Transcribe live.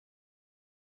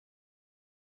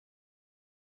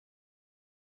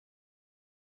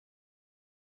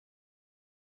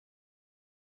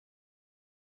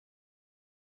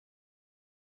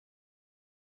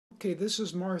Okay, this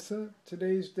is Martha.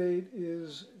 Today's date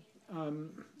is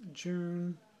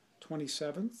June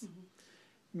 27th.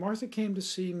 Martha came to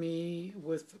see me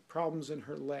with problems in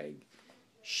her leg.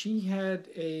 She's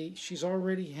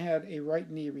already had a right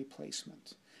knee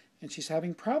replacement, and she's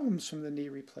having problems from the knee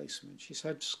replacement. She's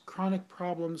had chronic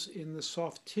problems in the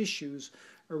soft tissues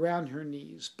around her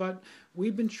knees, but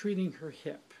we've been treating her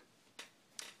hip.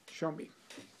 Show me.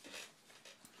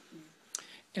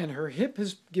 And her hip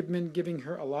has been giving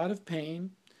her a lot of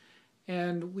pain,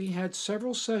 and we had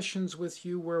several sessions with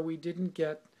you where we didn't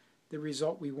get the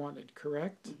result we wanted,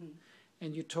 correct?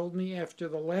 And you told me after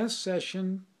the last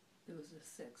session, it was the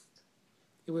sixth.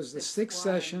 It was the sixth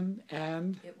session,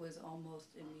 and it was almost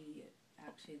immediate.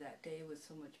 Actually, that day was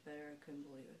so much better, I couldn't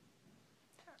believe it.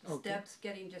 The steps,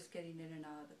 just getting in and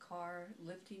out of the car,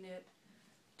 lifting it,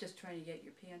 just trying to get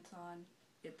your pants on,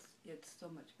 it's so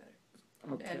much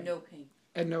better. Okay. And no pain.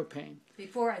 And no pain.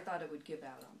 Before I thought it would give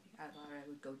out on me. I thought I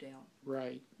would go down.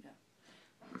 Right.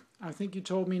 Yeah. I think you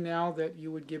told me now that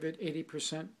you would give it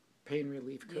 80% pain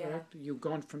relief, correct? Yeah. You've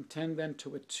gone from 10 then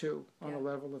to a 2 on a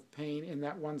level of pain in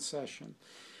that one session.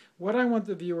 What I want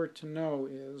the viewer to know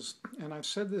is, and I've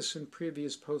said this in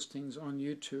previous postings on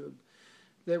YouTube,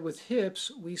 that with hips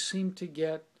we seem to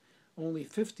get only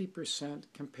 50%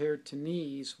 compared to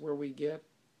knees, where we get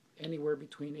anywhere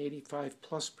between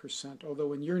 85+%,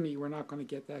 although in your knee we're not going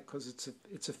to get that because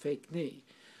it's a fake knee.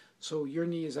 So your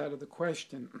knee is out of the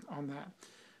question on that.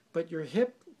 But your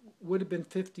hip would have been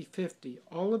 50-50.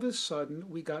 All of a sudden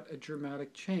we got a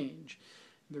dramatic change.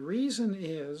 The reason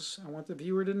is, I want the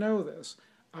viewer to know this,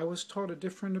 I was taught a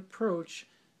different approach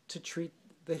to treat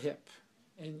the hip,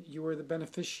 and you were the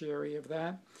beneficiary of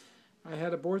that. I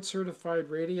had a board-certified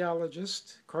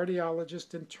radiologist, cardiologist,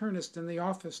 internist in the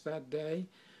office that day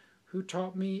who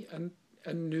taught me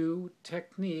a new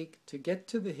technique to get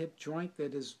to the hip joint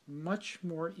that is much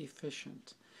more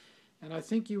efficient. And I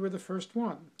think you were the first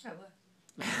one. I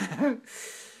was.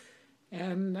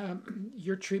 And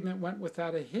your treatment went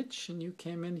without a hitch, and you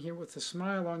came in here with a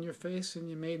smile on your face, and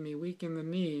you made me weak in the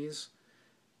knees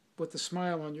with a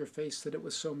smile on your face that it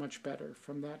was so much better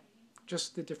from that,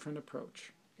 just the different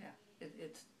approach. Yeah,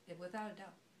 it's without a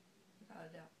doubt. Without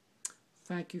a doubt.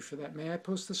 Thank you for that. May I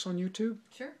post this on YouTube?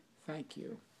 Sure. Thank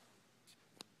you.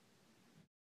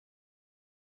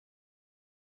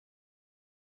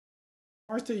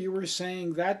 Martha, you were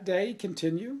saying that day,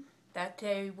 continue? That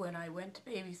day when I went to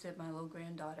babysit my little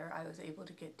granddaughter, I was able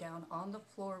to get down on the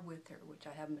floor with her, which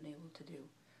I haven't been able to do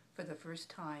for the first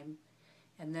time.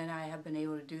 And then I have been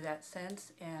able to do that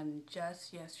since, and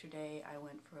just yesterday I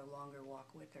went for a longer walk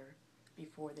with her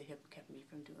before the hip kept me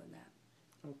from doing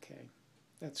that. Okay,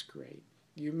 that's great.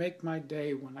 You make my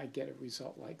day when I get a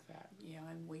result like that. Yeah,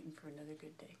 I'm waiting for another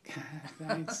good day.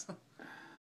 Thanks.